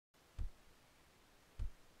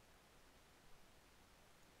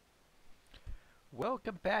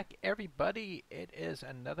Welcome back, everybody. It is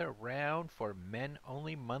another round for Men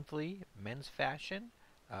Only Monthly Men's Fashion.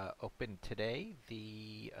 Open today,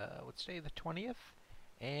 what's today, the 20th?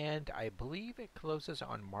 And I believe it closes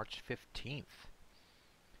on March 15th.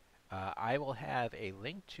 I will have a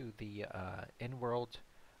link to the in-world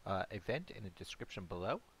event in the description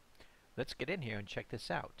below. Let's get in here and check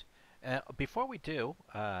this out. Before we do,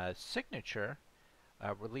 Signature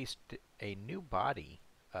released a new body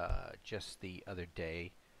just the other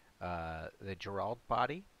day, the Gerald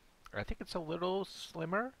body. I think it's a little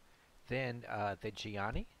slimmer than the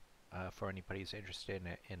Gianni, for anybody who's interested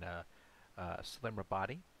in a slimmer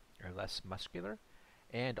body or less muscular.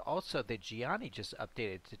 And also, the Gianni just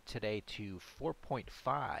updated today to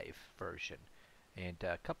 4.5 version, and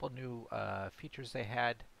a couple new features they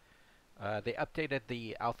had. They updated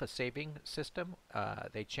the alpha saving system.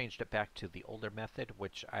 They changed it back to the older method,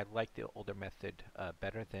 which I like the older method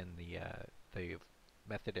better than the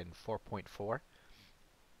method in 4.4.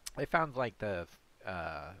 I found like the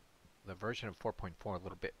version of 4.4 a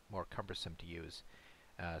little bit more cumbersome to use,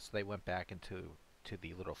 so they went back into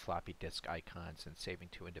the little floppy disk icons and saving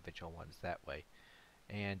two individual ones that way.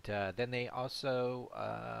 And then they also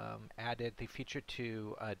added the feature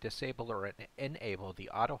to disable or enable the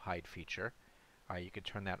auto hide feature. You can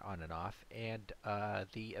turn that on and off, and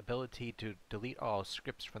the ability to delete all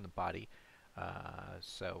scripts from the body,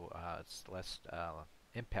 so it's less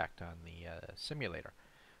impact on the simulator.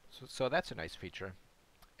 So that's a nice feature.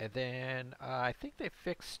 And then I think they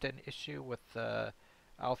fixed an issue with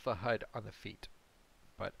Alpha HUD on the feet,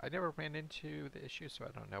 but I never ran into the issue, so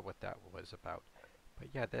I don't know what that was about. But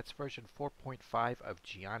yeah, that's version 4.5 of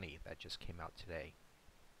Gianni that just came out today.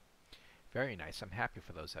 Very nice. I'm happy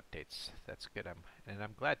for those updates. That's good. And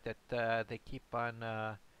I'm glad that they keep on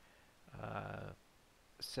uh,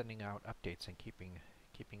 sending out updates and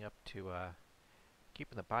keeping up to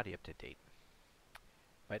keeping the body up to date.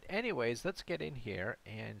 But anyways, let's get in here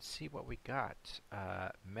and see what we got.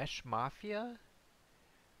 Mesh Mafia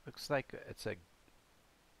looks like it's a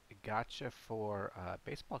gotcha for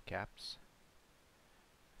baseball caps.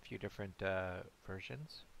 A few different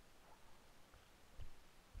versions.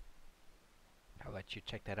 I'll let you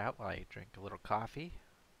check that out while I drink a little coffee.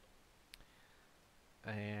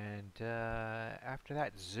 And after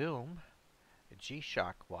that, Zoom, a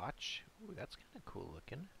G-Shock watch. Ooh, that's kind of cool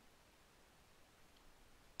looking.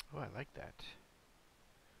 Oh, I like that.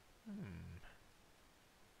 Hmm.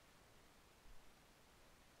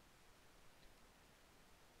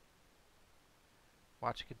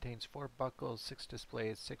 Watch contains 4 buckles, 6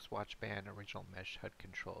 displays, 6 watch band, original mesh HUD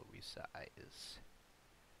control, resize.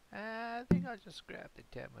 I think I'll just grab the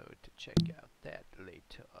demo to check out that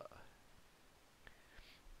later.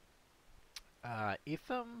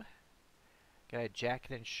 Etham, got a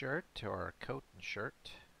jacket and shirt, or a coat and shirt,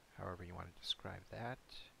 however you want to describe that.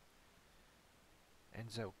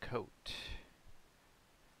 Enzo coat.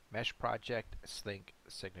 Mesh Project, Slink,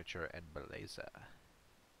 Signature, and Beleza.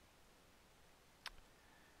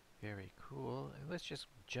 Very cool. And let's just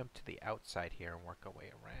jump to the outside here and work our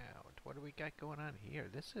way around. What do we got going on here?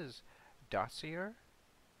 This is Dossier.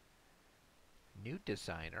 New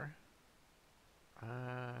designer. Are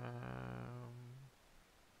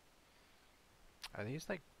these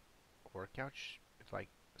like workout like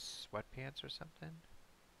sweatpants or something?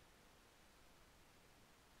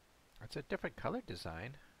 It's a different color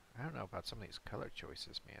design. I don't know about some of these color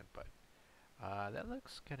choices, man, but that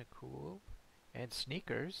looks kind of cool. And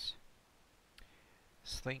sneakers.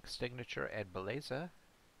 Slink, Signature, and Beleza.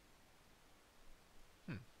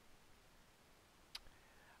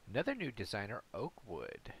 Another new designer,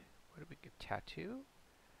 Oakwood. What do we get? Tattoo?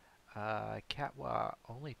 Catwa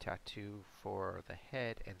only tattoo for the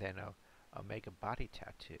head, and then a Omega body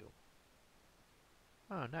tattoo.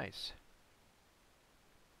 Oh, nice.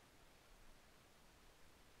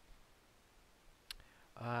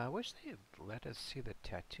 I wish they'd let us see the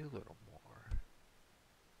tattoo a little more.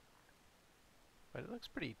 But it looks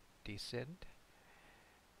pretty decent.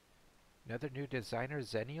 Another new designer,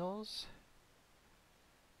 Zennials.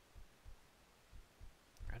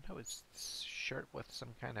 I know it's shirt with some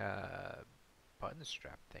kind of button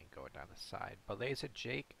strap thing going down the side. Beleza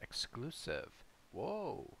Jake exclusive.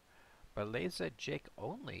 Whoa. Beleza Jake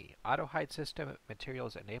only. Auto hide system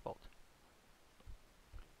materials enabled.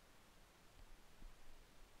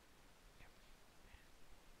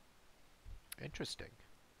 Interesting.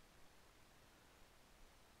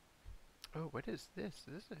 Oh, what is this?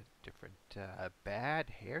 This is a different bad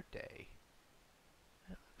hair day.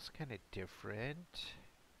 That looks kind of different.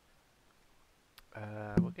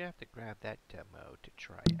 We're gonna have to grab that demo to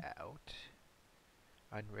try out.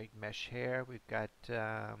 Unrigged mesh hair. We've got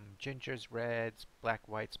gingers, reds, black,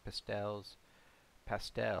 whites, pastels,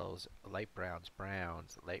 light browns,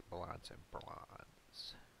 light blondes, and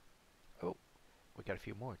blondes. Oh, we got a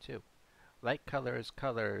few more too. Light colors,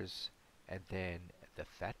 and then the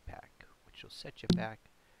fat pack, which will set you back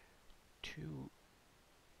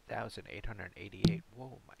 2,888.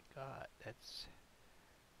 Whoa, my God, that's.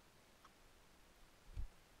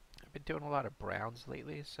 I've been doing a lot of browns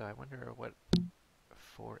lately, so I wonder what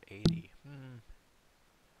 480.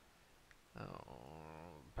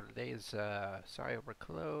 Oh, Blaze, sorry, we're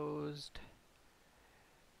closed.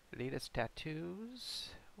 Latest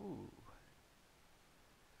tattoos. Ooh,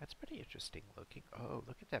 that's pretty interesting looking. Oh,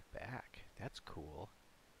 look at that back. That's cool.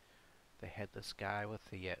 The headless guy with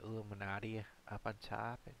the Illuminati up on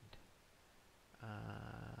top, and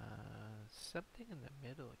something in the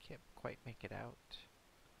middle. I can't quite make it out.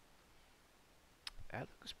 That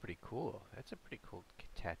looks pretty cool. That's a pretty cool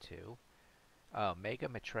tattoo. Mega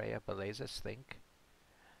Maitreya Beleza Slink.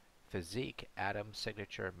 Physique Atom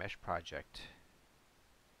Signature Mesh Project.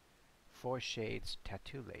 4 shades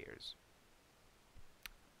tattoo layers.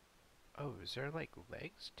 Oh, is there like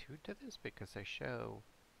legs too to this? Because they show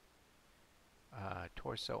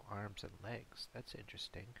torso, arms, and legs. That's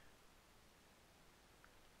interesting.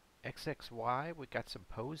 XXY, we got some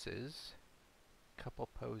poses. Couple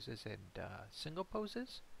poses and single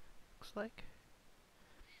poses, looks like.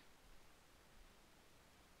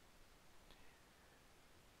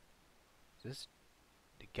 This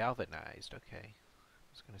galvanized, okay.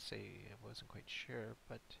 I was gonna say I wasn't quite sure,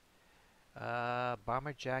 but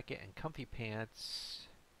bomber jacket and comfy pants.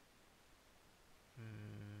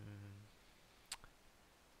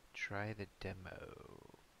 Try the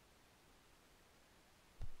demo.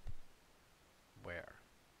 Where?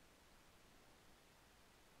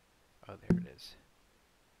 Oh, there it is.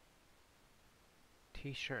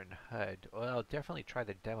 T-shirt and HUD. Well, definitely try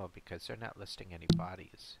the demo because they're not listing any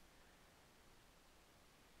bodies.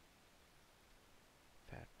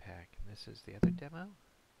 Fat pack. And this is the other demo?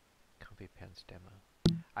 Comfy pants demo.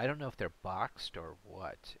 I don't know if they're boxed or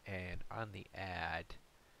what. And on the ad,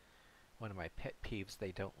 one of my pet peeves,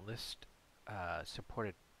 they don't list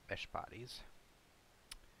supported mesh bodies.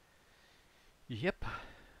 Yep.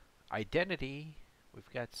 Identity.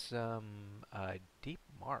 We've got some deep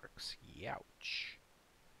marks. Youch.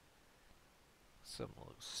 Some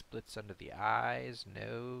splits under the eyes,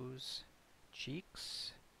 nose,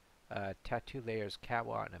 cheeks. Tattoo layers,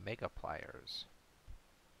 Catwa, and Omega pliers.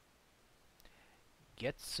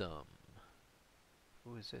 Get some.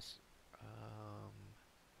 Who is this?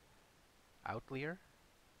 Outlier?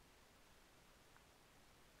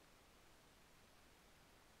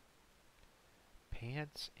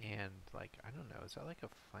 Pants and, like, I don't know, is that like a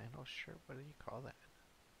flannel shirt? What do you call that?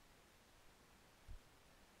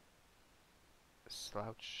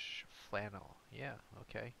 Slouch flannel. Yeah,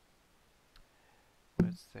 okay.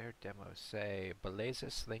 What's their demo say?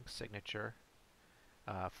 Beleza Slink signature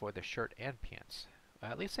for the shirt and pants.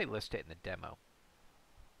 At least they list it in the demo.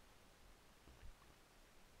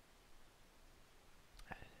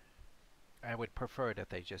 I would prefer that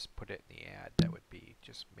they just put it in the ad. That would be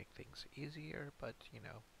just make things easier, but you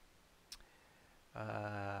know.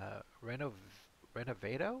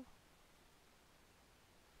 Renovato?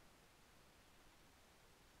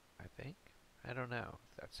 I think. I don't know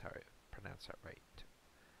if that's how I pronounce that right.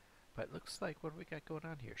 But it looks like, what do we got going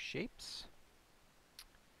on here? Shapes?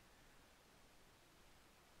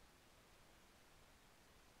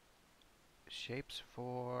 Shapes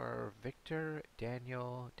for Victor,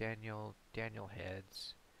 Daniel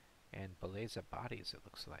heads, and Beleza bodies, it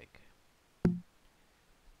looks like.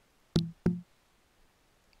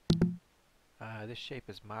 This shape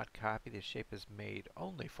is mod copy. This shape is made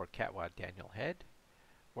only for Catwa Daniel head.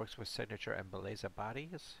 Works with signature and Beleza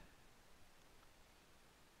bodies.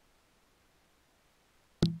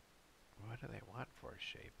 What do they want for a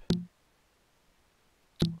shape?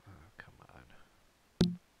 Oh, come on.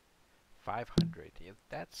 500. Yeah,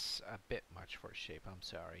 that's a bit much for a shape. I'm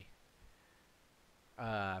sorry.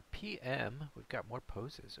 PM. We've got more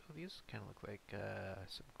poses. Oh, these kind of look like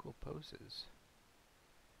some cool poses.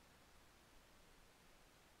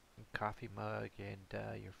 Coffee mug and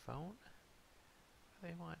your phone.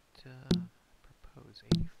 They want propose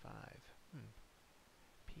 85.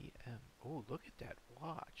 PM. Oh, look at that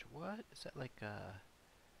watch. What is that, like a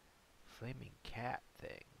flaming cat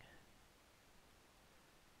thing?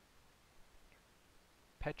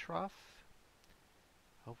 Petrov.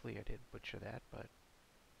 Hopefully I didn't butcher that, but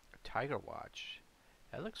a tiger watch.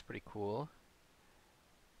 That looks pretty cool.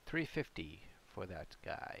 350 for that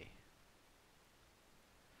guy.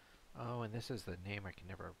 Oh, and this is the name I can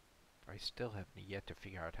never. I still have yet to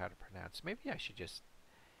figure out how to pronounce. Maybe I should just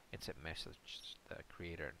instant message the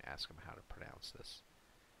creator and ask him how to pronounce this,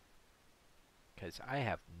 because I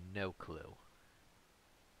have no clue.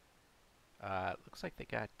 Looks like they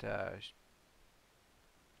got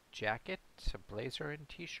jacket, a blazer, and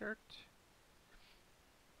t-shirt.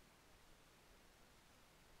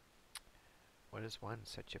 What does one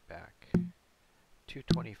set you back?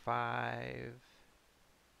 225.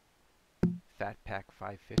 Fat pack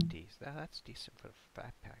 550. That's decent for the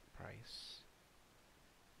fat pack price.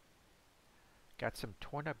 Got some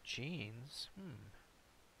torn up jeans.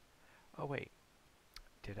 Oh wait,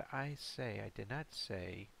 did I say? I did not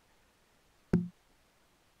say.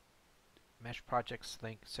 Mesh Project,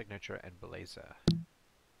 Slink, Signature, and Beleza.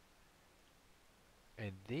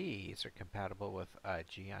 And these are compatible with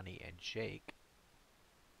Gianni and Jake.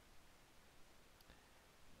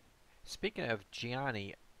 Speaking of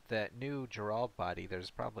Gianni, that new Gerald body, there's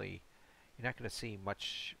probably, you're not going to see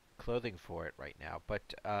much clothing for it right now,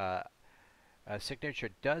 but Signature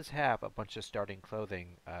does have a bunch of starting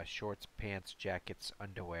clothing, shorts, pants, jackets,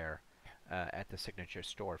 underwear, at the Signature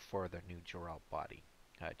store for the new Gerald body.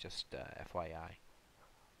 Just FYI.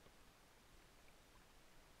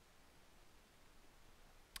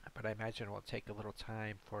 But I imagine it will take a little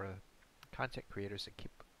time for content creators to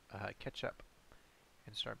catch up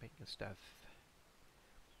and start making stuff.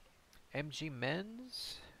 MG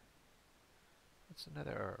Men's. That's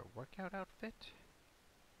another workout outfit.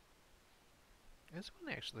 This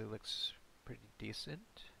one actually looks pretty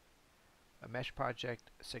decent. A Mesh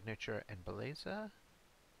Project, Signature, and Beleza.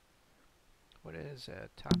 What is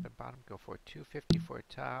top and bottom go for? 250 for a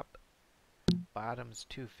top. Bottom's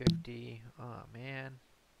 250. Oh man.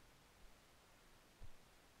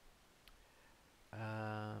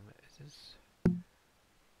 Is this?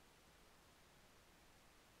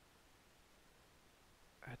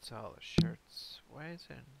 That's all the shirts. Why is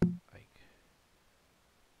it like?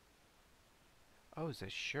 Oh, is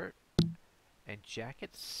this shirt and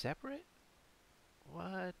jacket separate?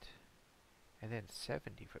 What? And then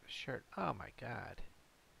 70 for the shirt. Oh my god.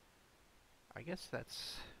 I guess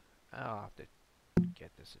that's... I'll have to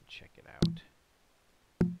get this and check it out.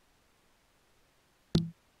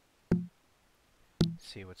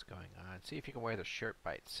 See what's going on. See if you can wear the shirt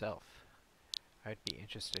by itself. I'd be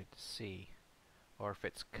interested to see. Or if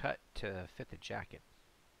it's cut to fit the jacket.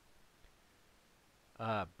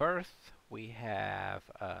 Birth, we have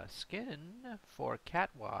skin for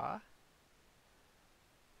Catwa.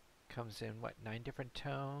 Comes in, what, 9 different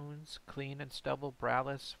tones. Clean and stubble,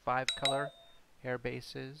 browless, 5 color hair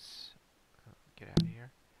bases. Get out of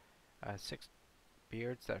here. 6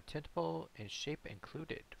 beards that are tintable and shape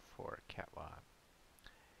included for Catwa.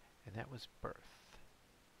 And that was Birth.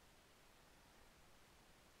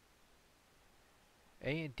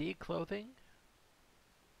 A&D clothing.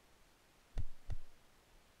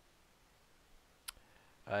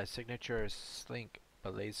 Signature, Slink,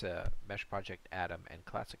 Beleza, Mesh Project, Adam, and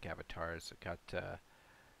Classic Avatars. Got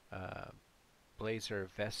blazer,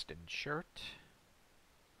 vest, and shirt.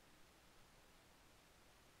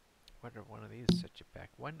 What are one of these set you back?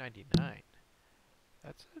 $199.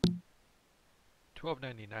 That's it.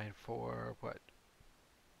 $12.99 for what?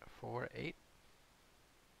 4/8.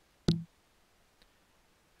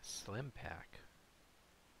 Slim pack.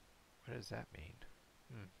 What does that mean?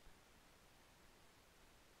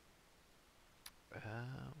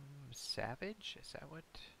 Savage? Is that what?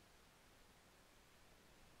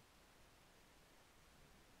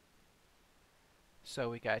 So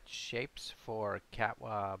we got shapes for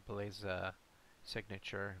Catwa, Beleza,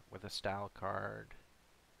 Signature with a style card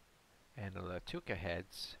and the Latuca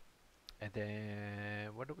heads. And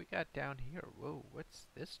then what do we got down here? Whoa, what's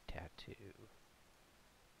this tattoo?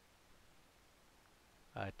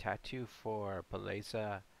 Tattoo for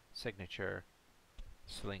Beleza, Signature,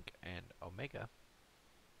 Slink, and Omega.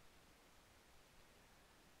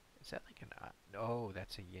 Is that like an... oh,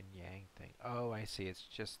 that's a yin-yang thing. Oh, I see. It's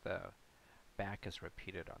just the back is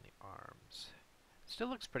repeated on the arms. Still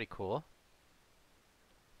looks pretty cool.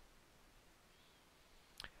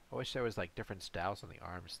 I wish there was like different styles on the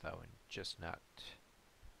arms though, and just not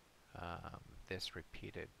this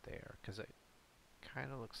repeated there, because it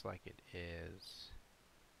kind of looks like it is.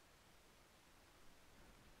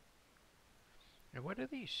 And what do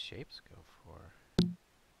these shapes go for?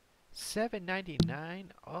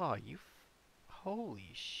 $7.99? Oh,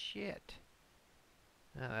 holy shit!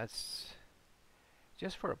 No, that's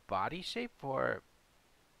just for a body shape for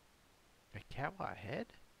a Catwa head,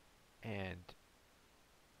 and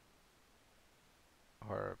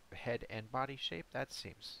or head and body shape. That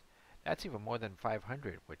seems That's even more than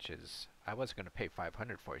 500, which is I wasn't going to pay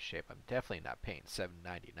 500 for a shape. I'm definitely not paying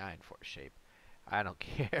 7.99 for a shape. I don't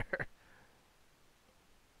care.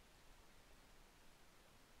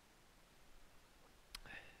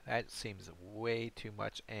 That seems way too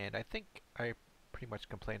much, and I think I pretty much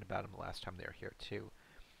complained about them the last time they were here too,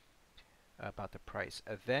 about the price.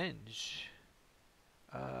 Avenge,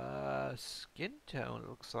 skin tone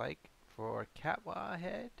looks like for Katwa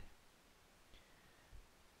head.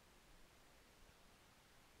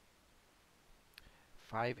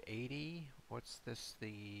 580. What's this?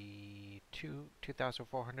 The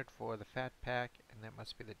 2,400 for the fat pack, and that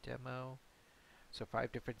must be the demo. So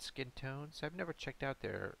 5 different skin tones. I've never checked out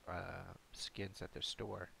their skins at their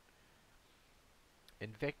store.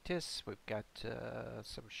 Invictus, we've got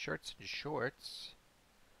some shirts and shorts.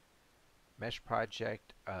 Mesh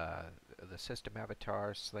Project, the System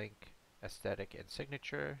Avatar, Slink, Aesthetic, and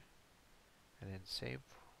Signature. And then same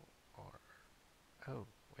for, oh,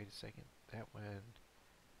 wait a second. That one,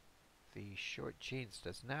 the short jeans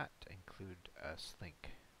does not include a Slink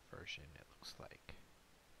version, it looks like.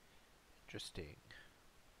 Interesting.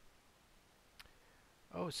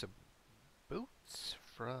 Oh, some boots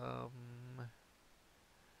from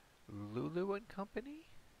Lulu and Company?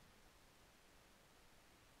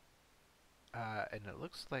 And it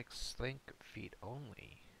looks like Slink feet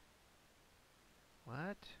only.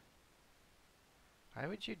 What? Why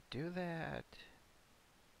would you do that?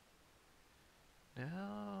 No.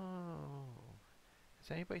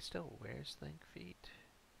 Does anybody still wear Slink feet?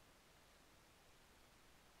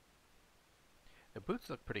 The boots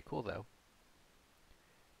look pretty cool though.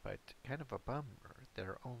 But kind of a bummer.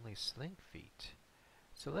 They're only Slink feet.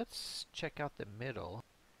 So let's check out the middle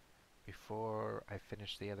before I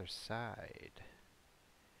finish the other side.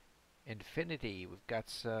 Infinity, we've got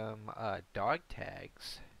some dog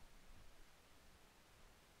tags.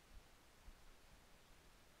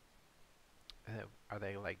 Are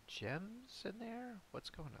they like gems in there? What's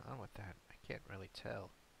going on with that? I can't really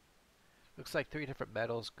tell. Looks like 3 different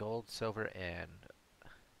metals, gold, silver, and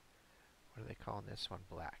what are they calling this one?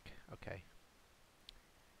 Black. Okay.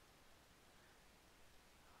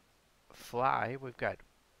 Fly, we've got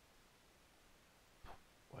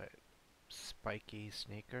what? Spiky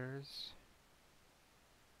sneakers.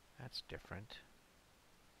 That's different.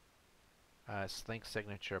 Slink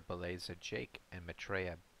Signature, Beleza, Jake, and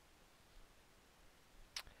Maitreya.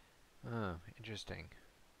 Oh, interesting.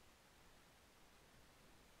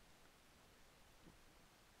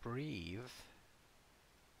 Breathe.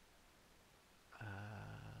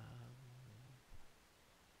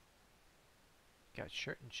 Got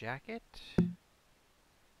shirt and jacket.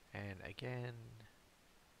 And again,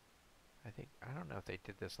 I don't know if they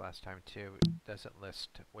did this last time too. It doesn't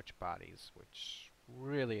list which bodies, which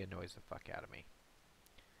really annoys the fuck out of me.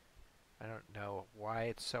 I don't know why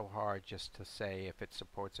it's so hard just to say if it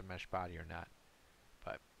supports a mesh body or not.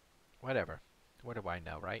 But whatever. What do I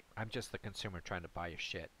know, right? I'm just the consumer trying to buy your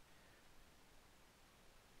shit.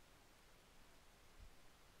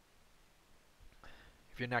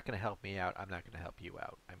 If you're not going to help me out, I'm not going to help you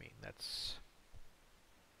out. I mean,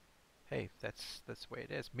 hey, that's the way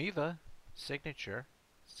it is. Miva, signature.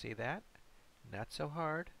 See that? Not so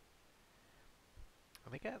hard.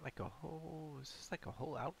 And they got like a whole, is this like a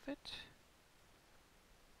whole outfit?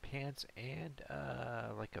 Pants and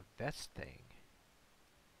like a vest thing.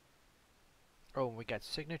 Oh, and we got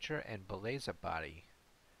signature and Beleza body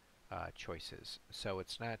choices. So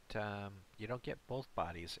it's not, you don't get both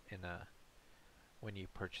bodies in a, when you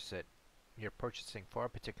purchase it. You're purchasing for a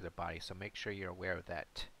particular body, so make sure you're aware of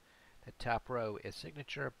that. The top row is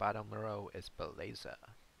signature, bottom row is Beleza.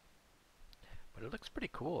 But it looks pretty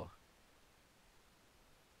cool.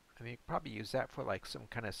 I mean, you could probably use that for like some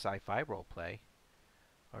kind of sci-fi role play.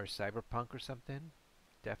 Or cyberpunk or something.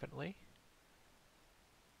 Definitely.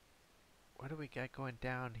 What do we got going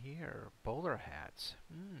down here? Bowler hats.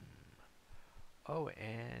 Oh,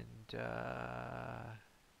 and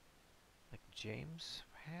like James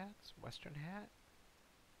hats? Western hat?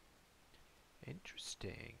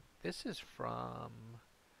 Interesting. This is from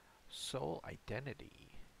Soul Identity.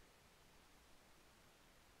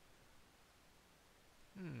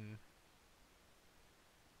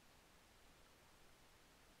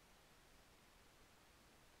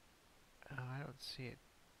 Oh, I don't see a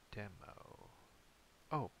demo.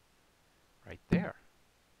 Oh, right there.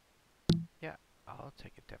 Yeah, I'll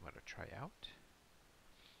take a demo to try out.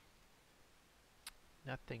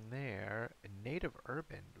 Nothing there. Native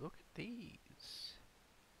Urban. Look at these.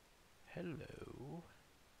 Hello.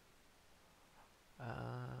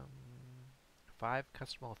 5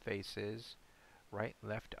 customizable faces. Right,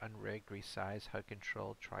 left, unrigged, resize, HUD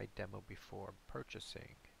control, try demo before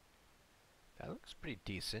purchasing. That looks pretty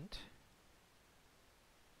decent.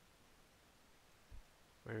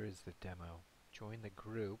 Where is the demo? Join the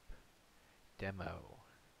group. Demo.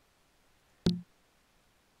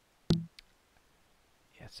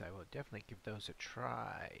 Yes, I will definitely give those a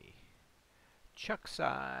try. Chuck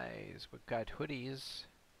size. We've got hoodies.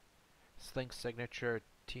 Slink Signature,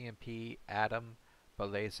 TMP, Atom,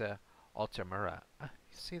 Beleza, Altamura. You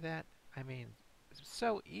see that? I mean, it's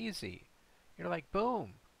so easy. You're like,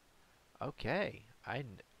 boom. Okay, I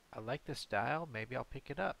like the style. Maybe I'll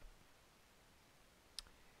pick it up.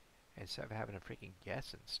 Instead of having a freaking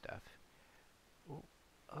guess and stuff. Ooh,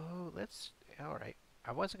 oh, alright.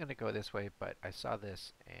 I wasn't going to go this way, but I saw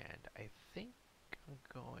this, and I think I'm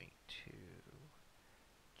going to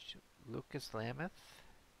Lucas Lameth.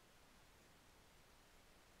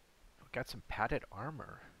 We've got some padded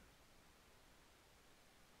armor.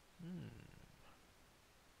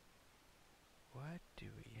 What do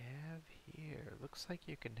we have here? Looks like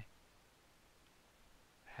you can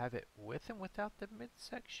have it with and without the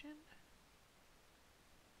midsection?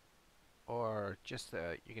 Or just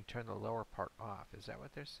you can turn the lower part off. Is that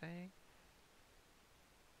what they're saying?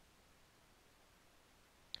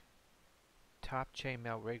 Top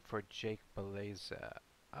chainmail rig for Jake Beleza.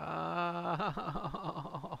 Oh,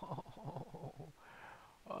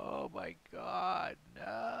 oh my god,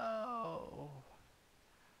 no!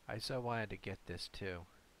 I so wanted to get this too.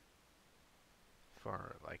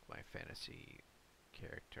 For like my fantasy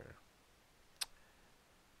character.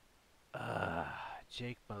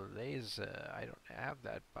 Jake Beleza, I don't have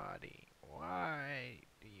that body. Why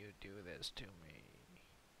do you do this to me?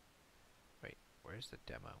 Wait, where's the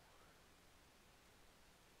demo?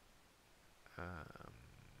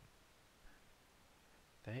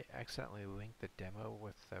 They accidentally linked the demo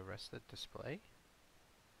with the rest of the display?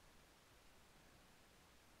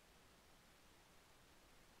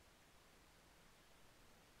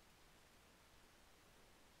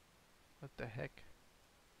 What the heck?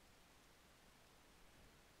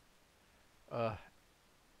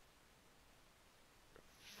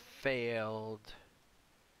 Failed.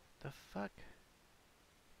 The fuck?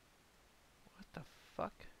 What the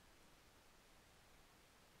fuck?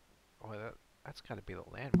 Oh, that's gotta be the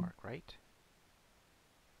landmark, right?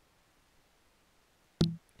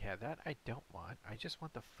 Yeah, that I don't want. I just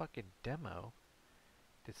want the fucking demo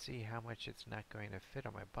to see how much it's not going to fit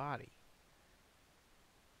on my body.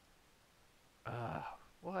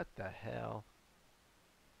 What the hell?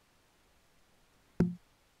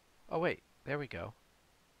 Oh wait, there we go.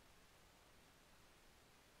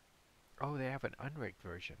 Oh, they have an unrigged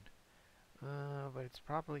version. But it's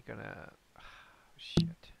probably gonna...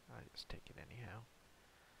 shit. I'll just take it anyhow.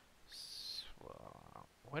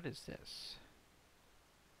 What is this?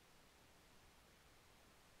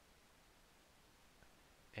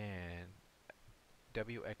 And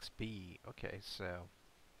WXB. Okay, so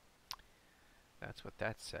that's what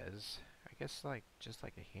that says. I guess like just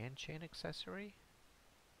like a hand chain accessory?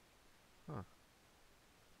 Huh.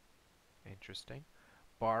 Interesting.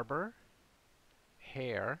 Barber.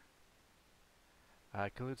 Hair.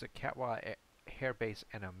 Includes a Catwa hair base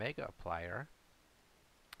and Omega applier.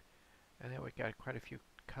 And then we got quite a few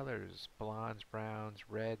colors. Blondes, browns,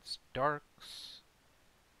 reds, darks.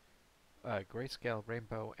 Grayscale,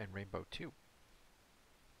 rainbow, and rainbow 2.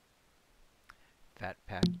 That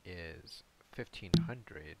pack is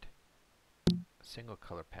 1500. Single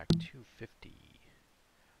color pack 250.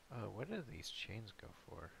 Oh, what do these chains go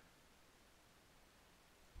for?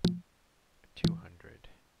 200.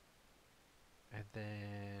 And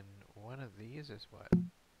then one of these is what?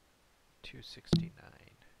 269.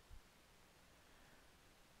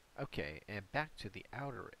 Okay, and back to the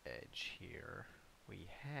outer edge here. We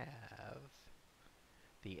have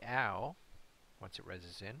the owl, once it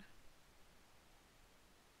reses in.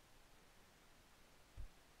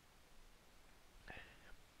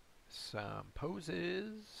 Some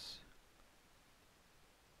poses.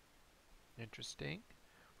 Interesting.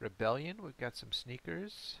 Rebellion, we've got some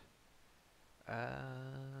sneakers.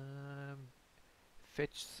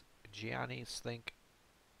 Fitch, Gianni, Slink.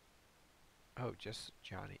 Oh, just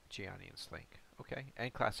Gianni and Slink. Okay,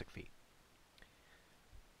 and Classic Feet.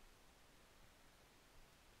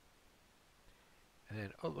 And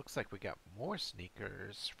then, oh, looks like we got more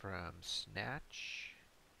sneakers from Snatch.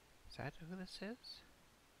 Is that who this is?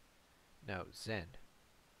 No, Zen.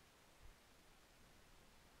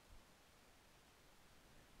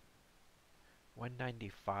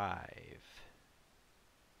 $195.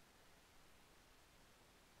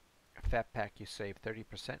 Fat Pack, you save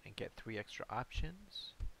 30% and get 3 extra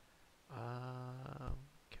options.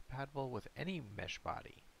 Compatible with any mesh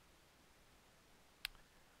body.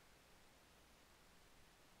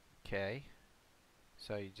 Okay,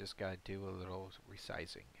 so you just gotta do a little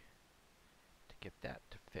resizing to get that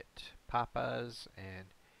to fit Papa's. And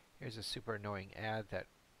here's a super annoying ad that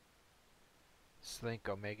Slink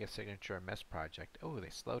Omega Signature Mesh Project. Oh, they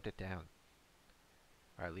slowed it down.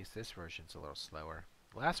 Or at least this version's a little slower.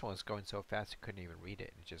 The last one was going so fast I couldn't even read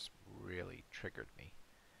it, and it just really triggered me.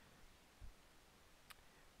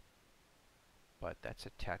 But that's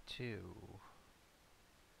a tattoo.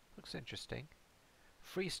 Looks interesting.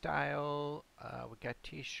 Freestyle, we got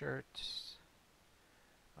t-shirts.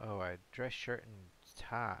 Oh, a dress shirt and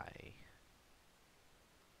tie.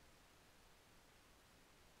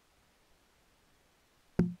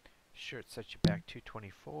 Shirt set you back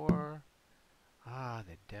 224. Ah,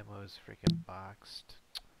 the demo's freaking boxed.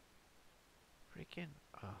 Freaking,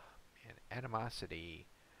 oh man, animosity.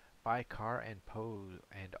 Buy car and pose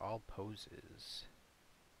and all poses.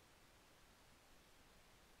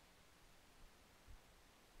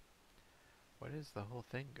 What does the whole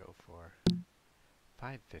thing go for?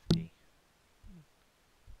 $5.50.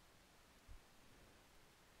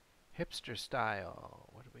 Hipster style.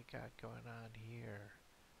 What do we got going on here?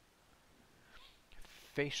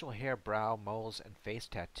 Facial hair, brow, moles, and face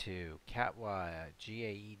tattoo. Catwa,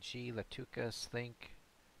 GAEG, Latuka, Slink,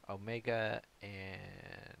 Omega,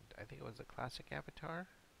 and I think it was a classic avatar.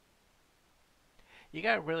 You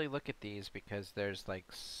gotta really look at these because there's like,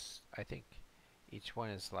 I think each one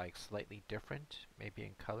is like slightly different, maybe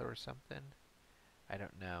in color or something. I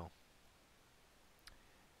don't know.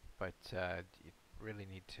 But you really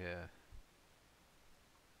need to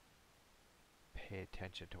pay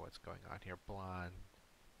attention to what's going on here. Blonde,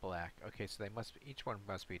 black. Okay, so they must be, each one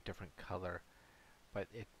must be a different color, but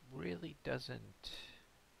it really doesn't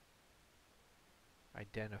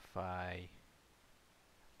identify.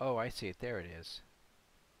 Oh, I see it. There it is.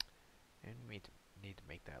 And we need to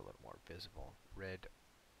make that a little more visible. Red,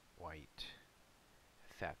 white,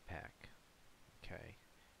 fat pack. Okay.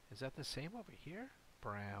 Is that the same over here?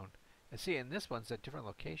 Brown. I see, and this one's a different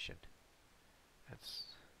location. That's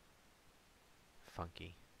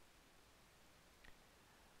funky.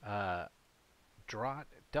 Draught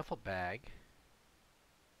duffel bag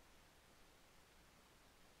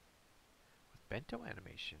with bento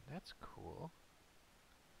animation. That's cool.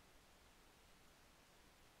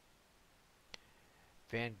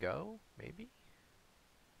 Van Gogh, maybe?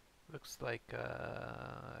 Looks like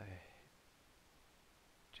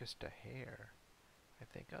just a hair. I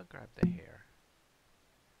think I'll grab the hair.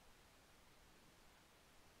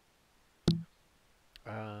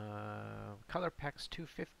 Color packs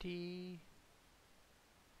 $2.50.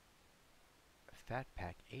 Fat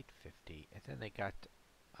pack $8.50. And then they got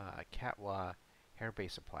Catwa hair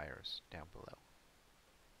base appliers down below.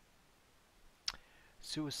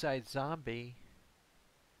 Suicide Zombie.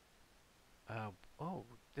 Oh,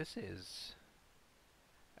 this is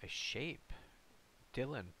a shape.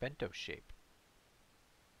 Dylan bento shape.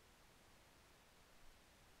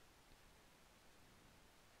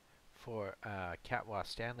 For Catwa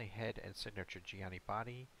Stanley head and signature Gianni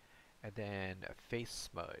body. And then a face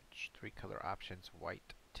smudge. 3 color options.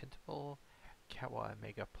 White tintable. Catwa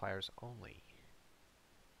Mega pliers only.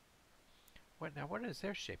 What does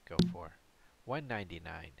their shape go for? $1.99.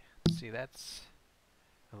 See, that's...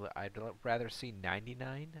 I'd rather see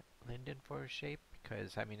 99 Linden for a shape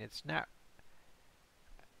because I mean it's not.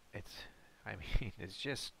 I mean it's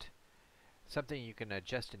just something you can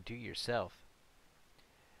adjust and do yourself.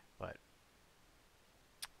 But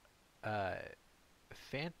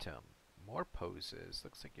Phantom, more poses.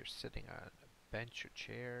 Looks like you're sitting on a bench or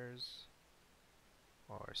chairs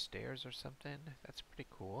or stairs or something. That's pretty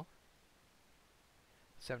cool.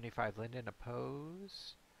 75 Linden a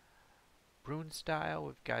pose. Brune style,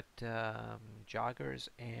 we've got joggers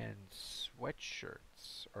and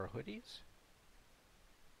sweatshirts or hoodies.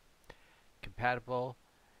 Compatible,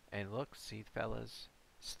 and look, see fellas,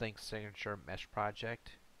 Slink signature mesh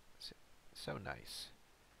project. So nice.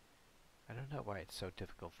 I don't know why it's so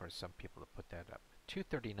difficult for some people to put that up.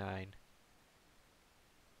 $2.39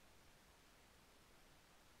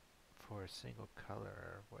 for a single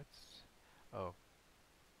color. What's... Oh.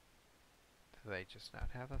 Do they just not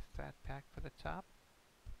have a fat pack for the top?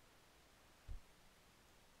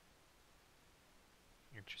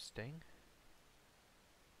 Interesting.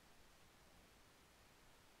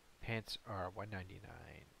 Pants are $1.99.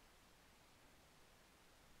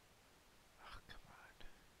 Oh, come on.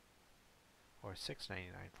 Or $6.99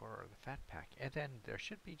 for the fat pack. And then there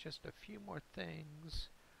should be just a few more things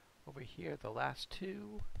over here. The last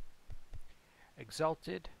two.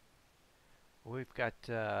 Exalted We've got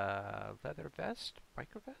leather vest,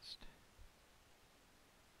 biker vest.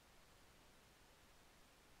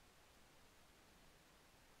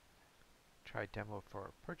 Try demo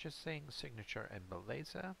for purchasing, signature and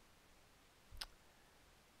Beleza.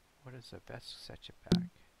 What is a vest set you back?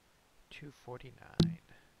 $249.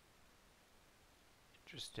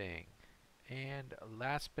 Interesting. And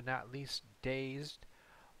last but not least, Dazed,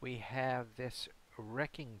 we have this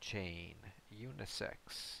wrecking chain,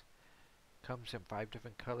 unisex. Comes in 5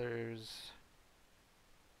 different colors.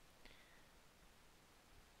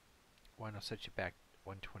 One will set you back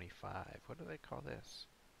 125. What do they call this?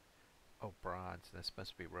 Oh, bronze. This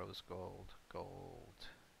must be rose gold. Gold.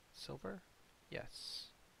 Silver? Yes.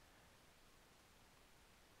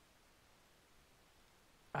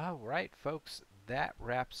 Alright, folks. That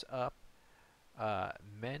wraps up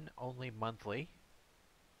Men Only Monthly.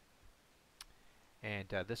 And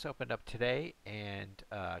this opened up today and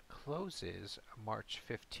closes March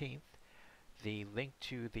 15th. The link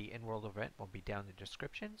to the Enroll event will be down in the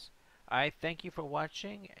descriptions. I thank you for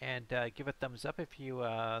watching, and give a thumbs up if you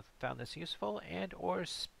found this useful, and or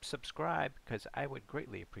subscribe, because I would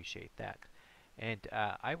greatly appreciate that. And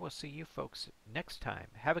I will see you folks next time.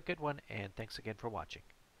 Have a good one, and thanks again for watching.